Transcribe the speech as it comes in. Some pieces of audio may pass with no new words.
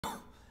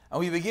And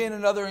we begin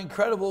another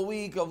incredible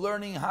week of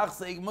learning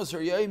Hachzek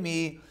Musar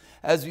Yomi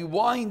as we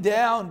wind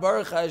down,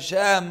 Baruch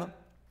Hashem,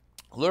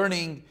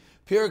 learning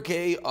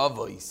Perek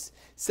Avos.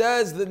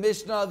 Says the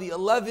Mishnah, the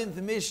 11th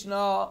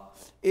Mishnah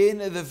in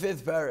the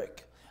 5th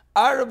Perek.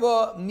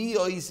 Arba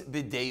mi'os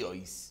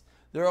b'de'os.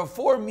 There are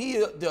 4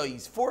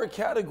 mi'os, 4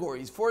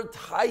 categories, 4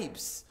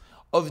 types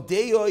of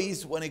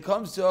de'os when it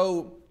comes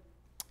to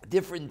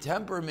different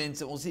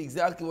temperaments, and we'll see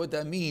exactly what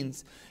that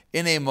means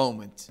in a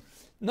moment.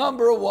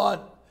 Number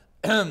 1,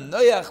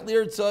 noyach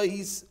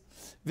lirtzais,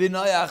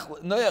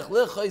 noyach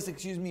lechais,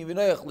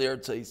 v'noyach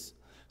lirtzais.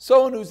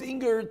 Someone who's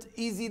angered,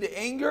 easy to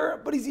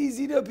anger, but he's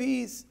easy to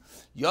appease.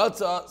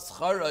 Yatza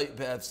scharai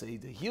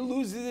be'afseida. He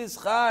loses his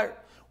schar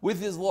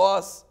with his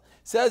loss.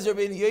 Says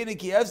Rabbeinu Yoina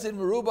ki hefsed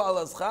meruba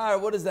al schar.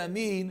 What does that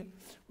mean?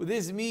 What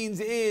this means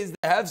is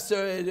the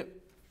hefsed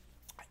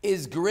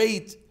is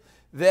great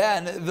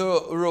than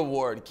the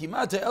reward.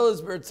 Kimata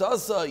elas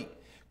bertzasai.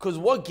 Because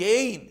what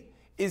gain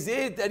is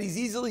it that he's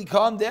easily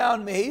calmed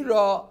down?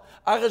 Meheira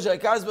achash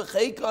hakas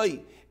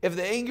b'cheikai. If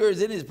the anger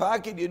is in his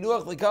pocket,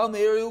 Yenuach lekal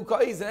meheira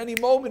ukais. At any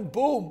moment,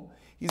 boom,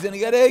 he's going to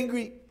get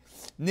angry.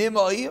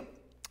 Nimai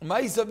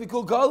ma'isa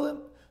b'kul kalim.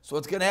 So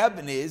what's going to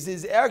happen is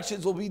his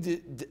actions will be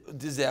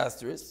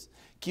disastrous.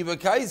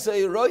 Because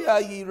through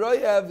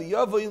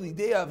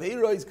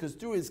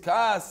his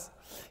kas,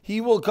 he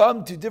will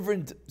come to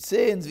different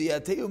sins, and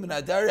it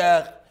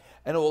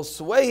will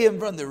sway him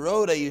from the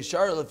road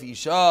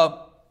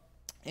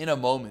in a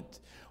moment.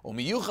 And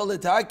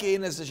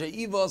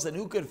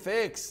who could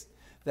fix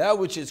that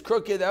which is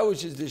crooked, that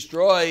which is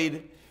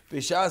destroyed,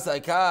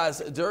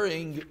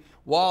 during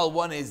while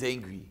one is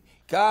angry.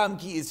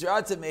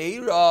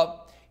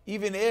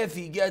 Even if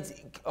he gets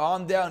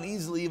calmed down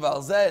easily,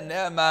 so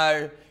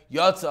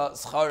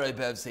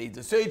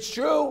it's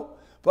true,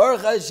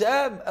 Baruch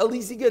Hashem, at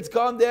least he gets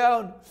calmed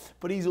down,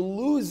 but he's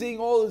losing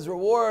all his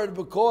reward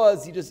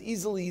because he just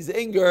easily is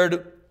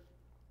angered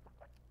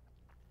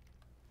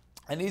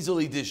and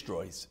easily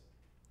destroys.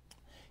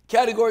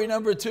 Category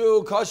number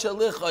 2, kasha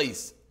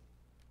lichais.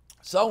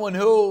 Someone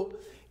who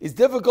is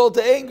difficult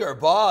to anger,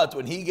 but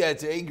when he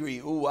gets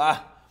angry,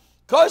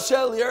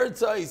 kasha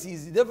li'ertzais,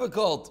 he's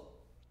difficult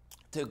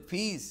to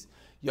appease.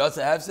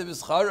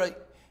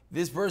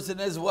 This person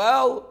as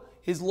well,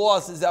 his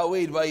loss is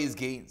outweighed by his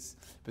gains.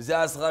 In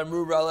this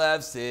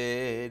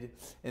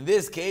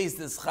case,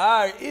 the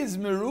schar is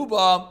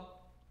meruba,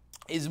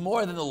 is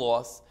more than the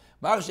loss.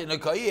 Since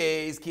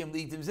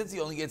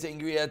he only gets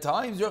angry at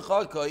times, he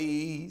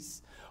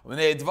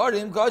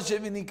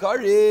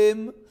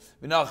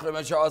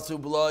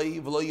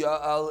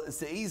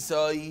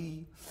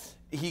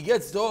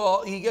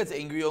gets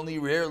angry only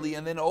rarely,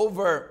 and then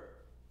over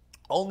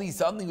only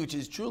something which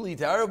is truly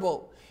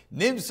terrible.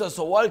 Nimsa,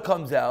 so what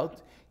comes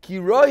out? The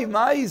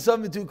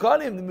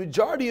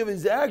majority of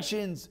his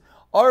actions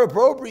are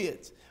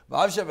appropriate.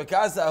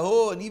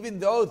 And even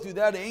though through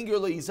that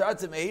anger he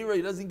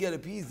doesn't get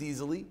appeased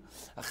easily,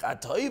 but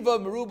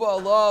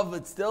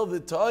still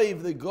the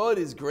toiv, the good,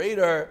 is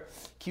greater.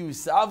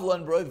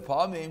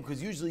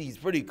 Because usually he's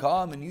pretty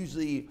calm and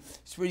usually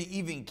he's pretty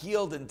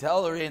even-keeled and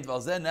tolerant.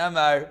 So an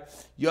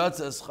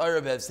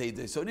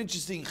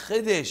interesting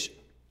chiddush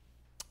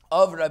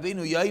of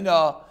Rabbeinu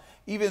Yoina,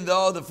 even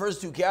though the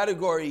first 2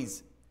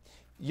 categories,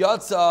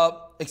 Yatza,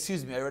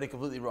 excuse me, I read it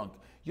completely wrong.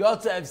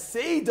 Yatza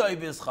Efseidai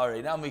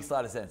B'Scharei. Now it makes a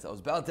lot of sense. I was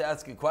about to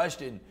ask a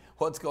question,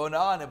 what's going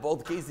on? In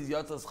both cases,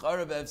 Yatza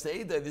Schara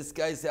Efseidai. This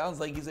guy sounds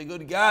like he's a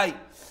good guy.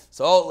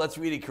 So let's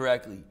read it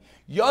correctly.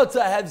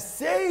 Yatza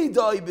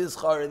Hefseidai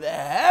B'Scharei. The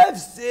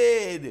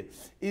Hefsid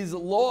is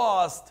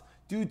lost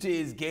due to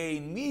his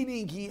gain,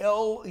 meaning he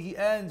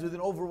ends with an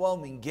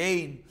overwhelming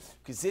gain.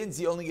 Because since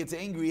he only gets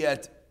angry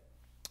at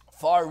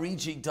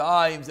far-reaching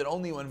times and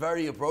only when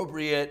very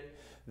appropriate,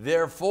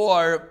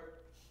 therefore,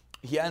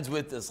 he ends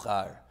with the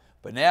schar.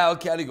 But now,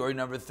 category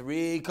number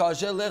 3,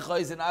 kasha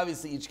lechais, and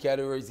obviously each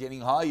category is getting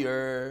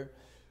higher.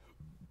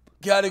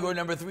 Category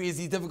number 3 is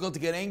he's difficult to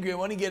get angry, and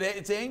when he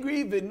gets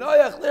angry,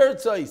 v'noyach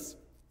lirtzais,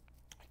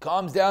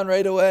 calms down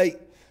right away.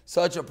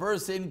 Such a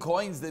person,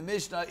 coins the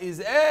Mishnah,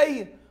 is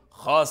a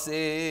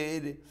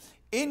chassid.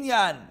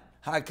 Inyan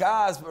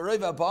hakas b'roiv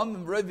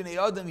hapamim b'roiv v'nei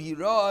adam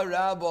hira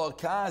rabba.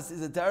 Kas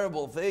is a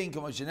terrible thing.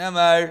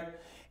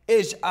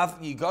 Ish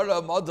af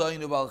yigara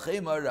madayin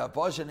u'balchema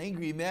rapash. An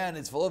angry man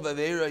is full of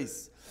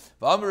averos.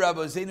 V'amar Rabbi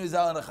Hosseinu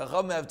Zal and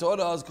Chacham have taught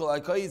us kol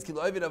hakayis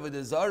kilo ovid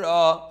avodah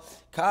zara.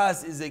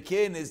 Kas is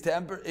akin, is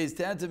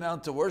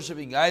tantamount to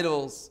worshiping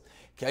idols.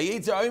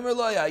 Because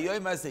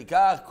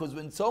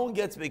when someone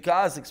gets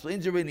bekas,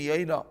 explains Rabbeinu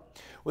Yoina,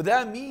 what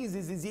that means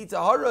is his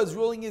Yetzer Hara is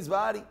ruling his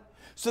body.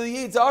 So the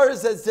Yetzer Hara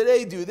says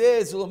today do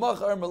this. When someone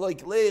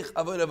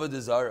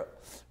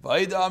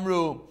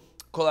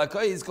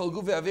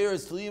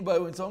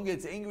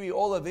gets angry,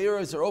 all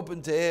averos are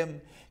open to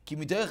him.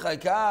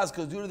 Because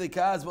due to the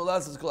kas,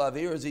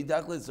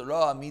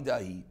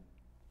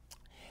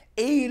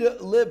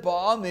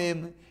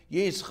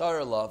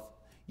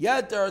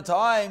 yet there are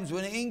times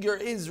when anger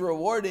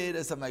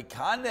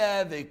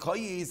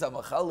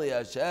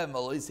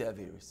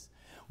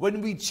when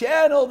When we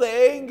channel the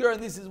anger,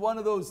 and this is one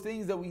of those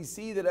things that we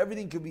see that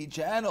everything can be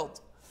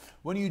channeled.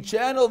 When you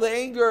channel the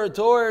anger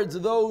towards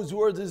those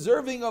who are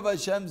deserving of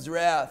Hashem's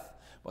wrath,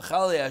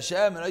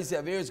 Hashem, and I say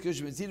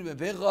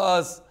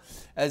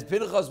as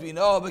Pinchas we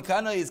know,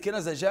 Bekana is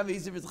Kinas Hashem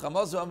v'Yisif is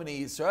Chamas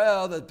v'Amini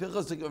Yisrael, that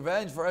Pinchas took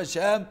revenge for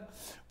Hashem.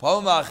 There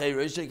are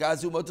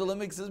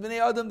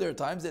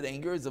times that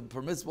anger is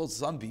permissible to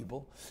some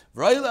people.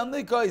 And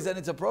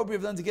it's appropriate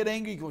for them to get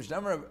angry. Called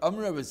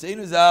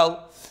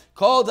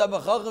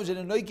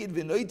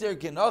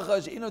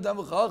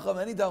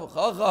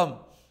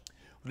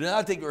who do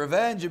not take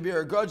revenge and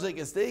bear a grudge like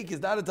a steak is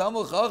not a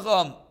Talmud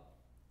Chacham.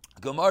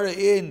 Gemara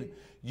in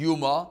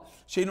Yuma.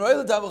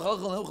 Talmud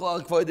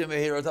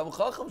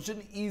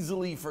shouldn't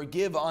easily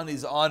forgive on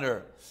his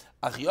honor.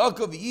 Someone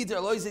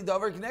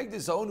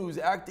who is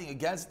acting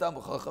against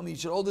Talmud Chacham, he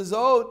should hold his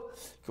own.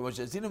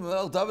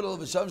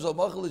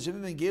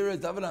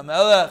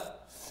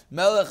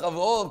 Melech of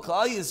all of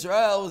Klal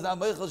Yisrael was not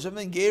Meichel Shem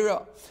and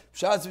Gera.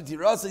 Pshatz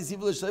v'tirasa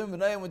yisivu l'shleim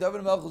v'nayim when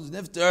David Melech was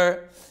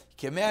nifter.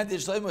 Commanded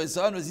Shlomo his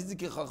son was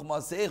Yitzchak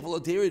Chachmaseich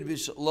v'lotirid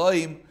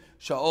b'shloim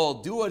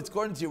Shaol. Do what's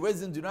according to your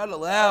wisdom. Do not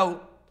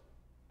allow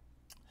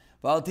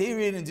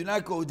v'altirid and do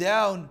not go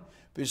down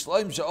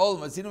b'shloim Shaol.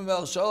 Masinu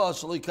Melech Shaol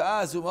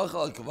shloikas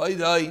u'machal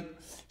k'vaydai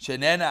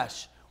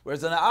shenenash.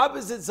 Whereas on the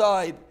opposite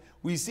side,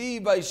 we see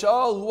by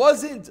Shaul who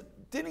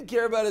didn't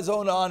care about his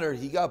own honor,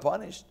 he got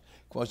punished.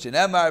 So Eve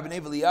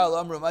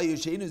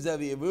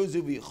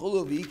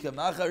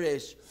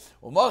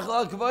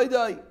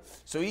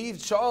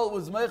Shaul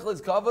was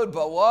Meichel covered,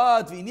 but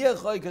what? And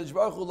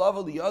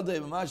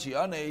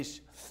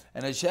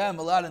Hashem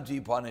allowed him to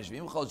be punished.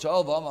 And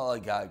Shaul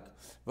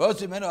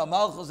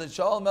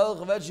Melech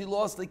eventually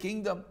lost the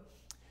kingdom.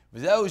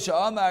 This is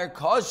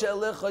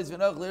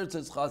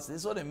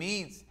what it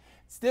means.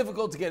 It's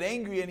difficult to get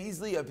angry and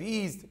easily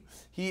appeased.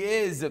 He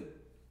is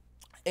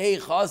a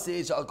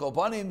chassid shal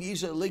kopanim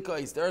yisha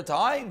likais. There are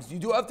times you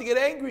do have to get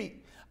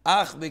angry.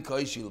 Ach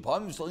b'koishil.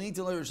 Pamim shlo need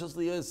to learn rishus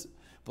liyus.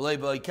 B'lei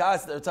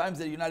b'kas. There are times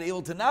that you're not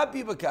able to not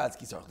be b'kas.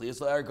 Kisarch liyus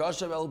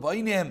la'argashav el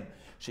bainim.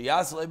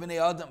 Sheyas le'bnei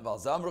adam.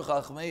 V'alzamru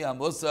chachmei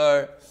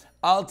hamusar.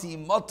 Alti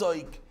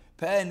motoik.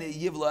 Pen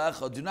yivla.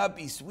 Do not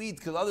be sweet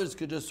because others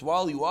could just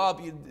swallow you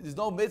up. There's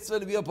no mitzvah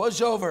to be a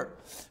pushover.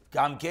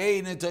 But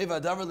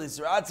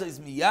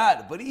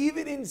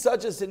even in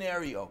such a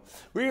scenario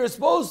where you're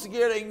supposed to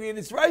get angry and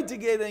it's right to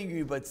get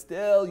angry, but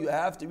still you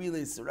have to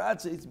really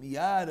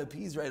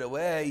appease right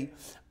away.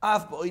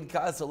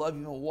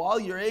 Even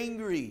while you're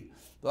angry.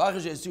 Not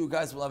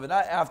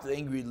after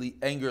the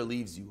anger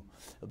leaves you.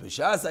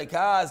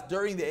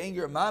 During the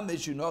anger,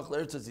 it's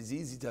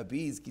easy to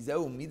appease.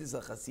 On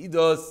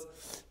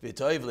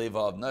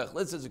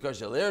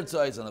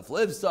the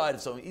flip side,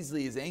 if someone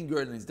easily is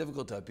angered and is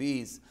difficult to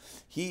appease,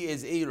 he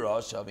is a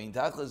rasha.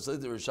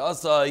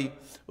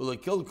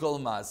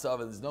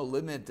 There's no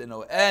limit and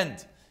no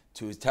end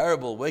to his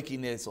terrible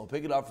wickedness. We'll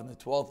pick it up from the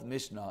 12th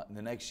Mishnah in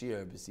the next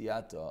year.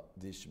 B'siyata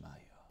dishmai.